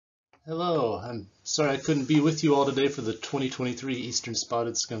Hello, I'm sorry I couldn't be with you all today for the 2023 Eastern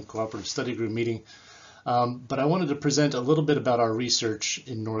Spotted Skunk Cooperative Study Group meeting, but I wanted to present a little bit about our research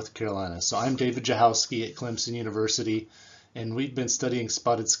in North Carolina. So I'm David Jachowski at Clemson University, and we've been studying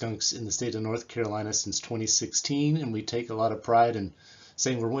spotted skunks in the state of North Carolina since 2016, and we take a lot of pride in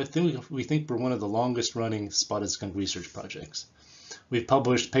saying we think we're one of the longest running spotted skunk research projects. We've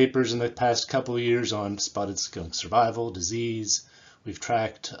published papers in the past couple of years on spotted skunk survival, disease. We've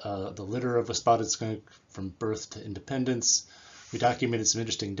tracked the litter of a spotted skunk from birth to independence. We documented some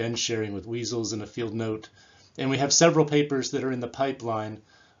interesting den sharing with weasels in a field note. And we have several papers that are in the pipeline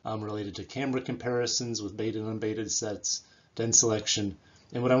related to camera comparisons with baited and unbaited sets, den selection.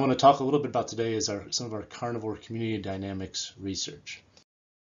 And what I want to talk a little bit about today is some of our carnivore community dynamics research.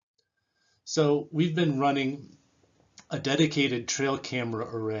 So we've been running a dedicated trail camera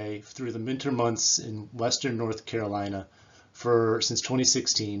array through the winter months in western North Carolina since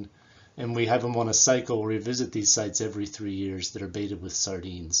 2016, and we have them on a cycle where we visit these sites every 3 years that are baited with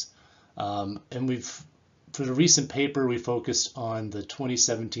sardines. And for the recent paper, we focused on the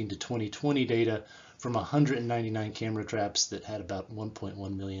 2017 to 2020 data from 199 camera traps that had about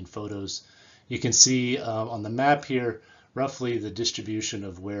 1.1 million photos. You can see on the map here roughly the distribution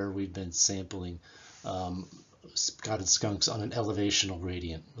of where we've been sampling spotted skunks on an elevational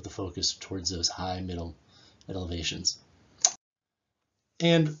gradient with a focus towards those high middle elevations.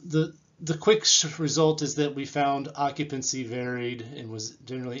 And the quick result is that we found occupancy varied and was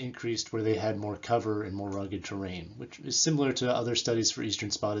generally increased where they had more cover and more rugged terrain, which is similar to other studies for eastern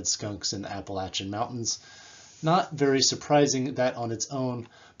spotted skunks in the Appalachian Mountains. Not very surprising that on its own,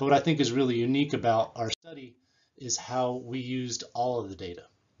 but what I think is really unique about our study is how we used all of the data,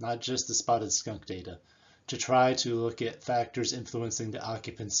 not just the spotted skunk data, to try to look at factors influencing the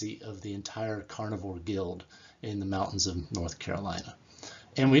occupancy of the entire carnivore guild in the mountains of North Carolina.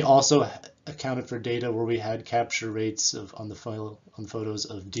 And we also accounted for data where we had capture rates on the photos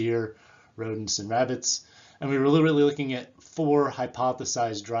of deer, rodents, and rabbits. And we were really looking at 4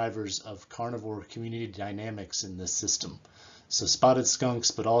 hypothesized drivers of carnivore community dynamics in this system. So spotted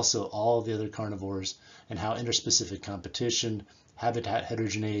skunks, but also all the other carnivores, and how interspecific competition, habitat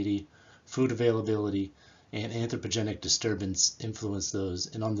heterogeneity, food availability, and anthropogenic disturbance influence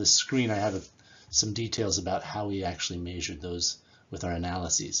those. And on this screen, I have some details about how we actually measured those with our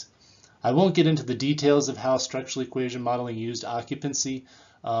analyses. I won't get into the details of how structural equation modeling used occupancy,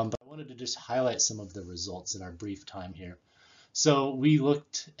 but I wanted to just highlight some of the results in our brief time here. So we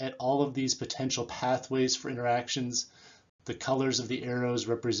looked at all of these potential pathways for interactions. The colors of the arrows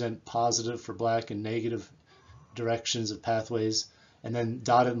represent positive for black and negative directions of pathways, and then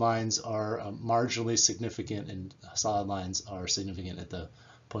dotted lines are marginally significant and solid lines are significant at the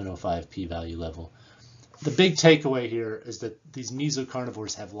 0.05 p-value level. The big takeaway here is that these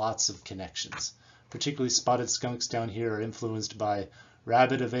mesocarnivores have lots of connections. Particularly spotted skunks down here are influenced by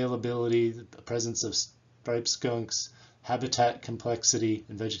rabbit availability, the presence of striped skunks, habitat complexity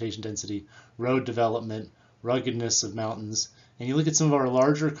and vegetation density, road development, ruggedness of mountains. And you look at some of our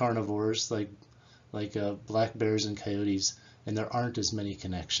larger carnivores like black bears and coyotes, and there aren't as many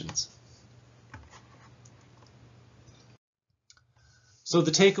connections. So the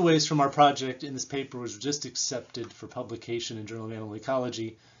takeaways from our project in this paper was just accepted for publication in Journal of Animal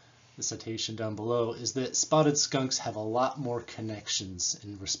Ecology. The citation down below is that spotted skunks have a lot more connections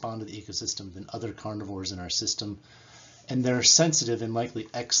and respond to the ecosystem than other carnivores in our system, and they're sensitive and likely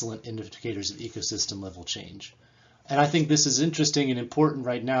excellent indicators of ecosystem level change. And I think this is interesting and important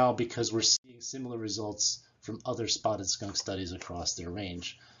right now because we're seeing similar results from other spotted skunk studies across their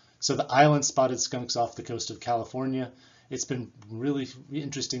range. So the island spotted skunks off the coast of California, it's been really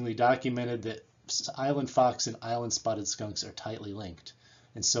interestingly documented that island fox and island spotted skunks are tightly linked.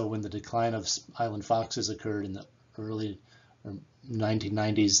 And so when the decline of island foxes occurred in the early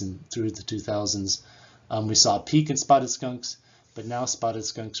 1990s and through the 2000s, we saw a peak in spotted skunks, but now spotted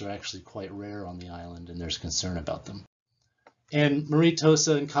skunks are actually quite rare on the island and there's concern about them. And Marie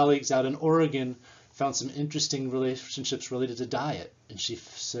Tosa and colleagues out in Oregon found some interesting relationships related to diet. And she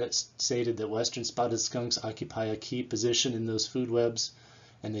stated that western spotted skunks occupy a key position in those food webs,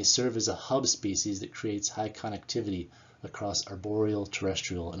 and they serve as a hub species that creates high connectivity across arboreal,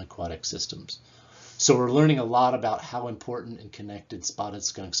 terrestrial, and aquatic systems. So we're learning a lot about how important and connected spotted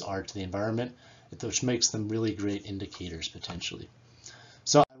skunks are to the environment, which makes them really great indicators potentially.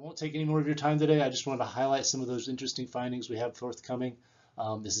 So I won't take any more of your time today. I just wanted to highlight some of those interesting findings we have forthcoming.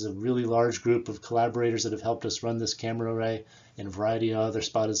 This is a really large group of collaborators that have helped us run this camera array and a variety of other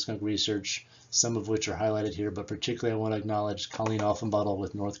spotted skunk research, some of which are highlighted here, but particularly I want to acknowledge Colleen Offenbottle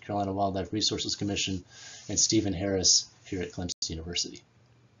with North Carolina Wildlife Resources Commission and Stephen Harris here at Clemson University.